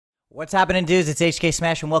What's happening, dudes? It's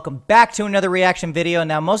HKsmash, and welcome back to another reaction video.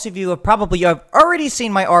 Now, most of you have already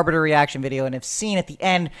seen my Arbiter reaction video and have seen at the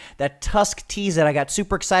end that Tusk tease that I got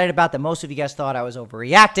super excited about, that most of you guys thought I was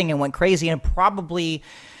overreacting and went crazy and probably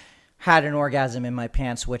had an orgasm in my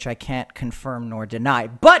pants, which I can't confirm nor deny.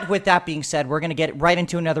 But with that being said, we're going to get right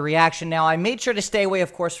into another reaction. Now, I made sure to stay away,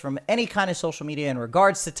 of course, from any kind of social media in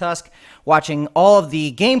regards to Tusk, watching all of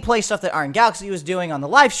the gameplay stuff that Iron Galaxy was doing on the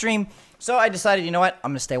live stream. So I decided, you know what,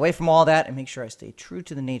 I'm going to stay away from all that and make sure I stay true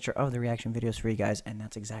to the nature of the reaction videos for you guys, and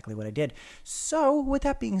that's exactly what I did. So, with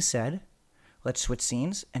that being said, let's switch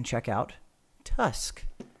scenes and check out Tusk.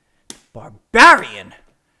 Barbarian!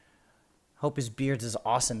 Hope his beard's as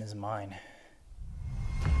awesome as mine.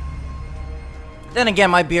 Then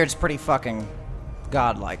again, my beard's pretty fucking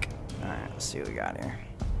godlike. Alright, let's see what we got here.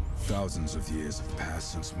 Thousands of years have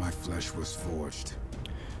passed since my flesh was forged.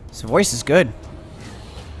 His voice is good.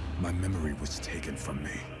 My memory was taken from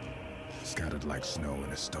me, scattered like snow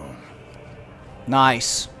in a storm.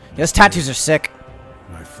 Nice. His tattoos are sick.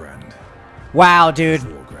 My friend. Wow, dude.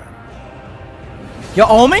 Hologram. Yo,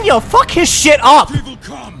 Omen, yo, fuck his shit up. Evil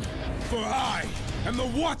come, for I am the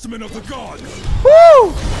watchman of the gods.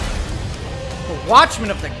 Woo! The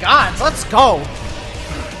Watchman of the Gods. Let's go.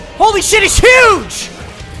 Holy shit, he's huge.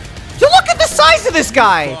 Yo, look at the size of this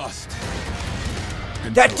guy.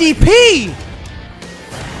 That DP.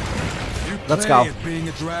 Let's go. Being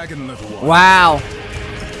a dragon, little one. Wow.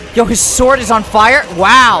 Yo, his sword is on fire.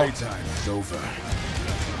 Wow. Playtime is over.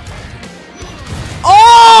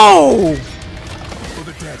 Oh! For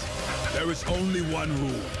the dead, there is only one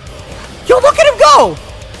rule. Yo, look at him go.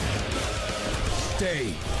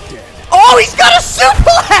 Stay dead. Oh, he's got a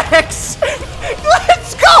suplex.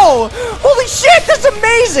 Let's go. Holy shit, that's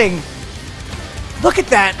amazing. Look at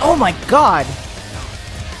that. Oh my god.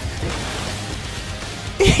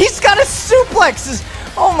 He's got a suplex.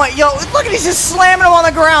 Oh my, yo, look at, he's just slamming him on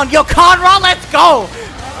the ground. Yo, Conrad, let's go.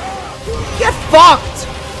 Get fucked.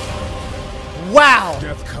 Wow.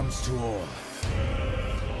 Death comes to all.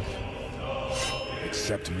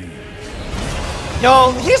 Except me.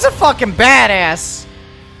 Yo, he's a fucking badass.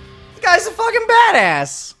 This guy's a fucking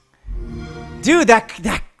badass. Dude,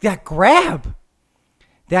 that grab.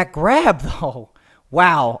 That grab, though.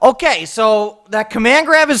 Wow. Okay, so that command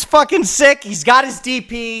grab is fucking sick. He's got his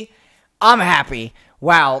DP. I'm happy.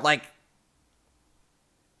 Wow, like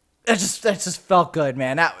that just felt good,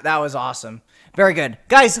 man. That was awesome. Very good.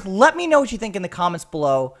 Guys, let me know what you think in the comments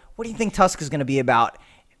below. What do you think Tusk is going to be about?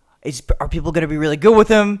 Are people going to be really good with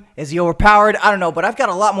him? Is he overpowered? I don't know, but I've got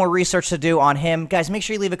a lot more research to do on him. Guys, make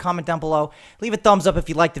sure you leave a comment down below. Leave a thumbs up if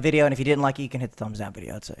you liked the video, and if you didn't like it, you can hit the thumbs down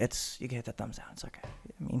video. You can hit the thumbs down. It's okay.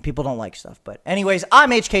 I mean, people don't like stuff, but anyways,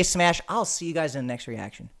 I'm HKsmash. I'll see you guys in the next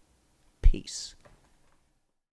reaction. Peace.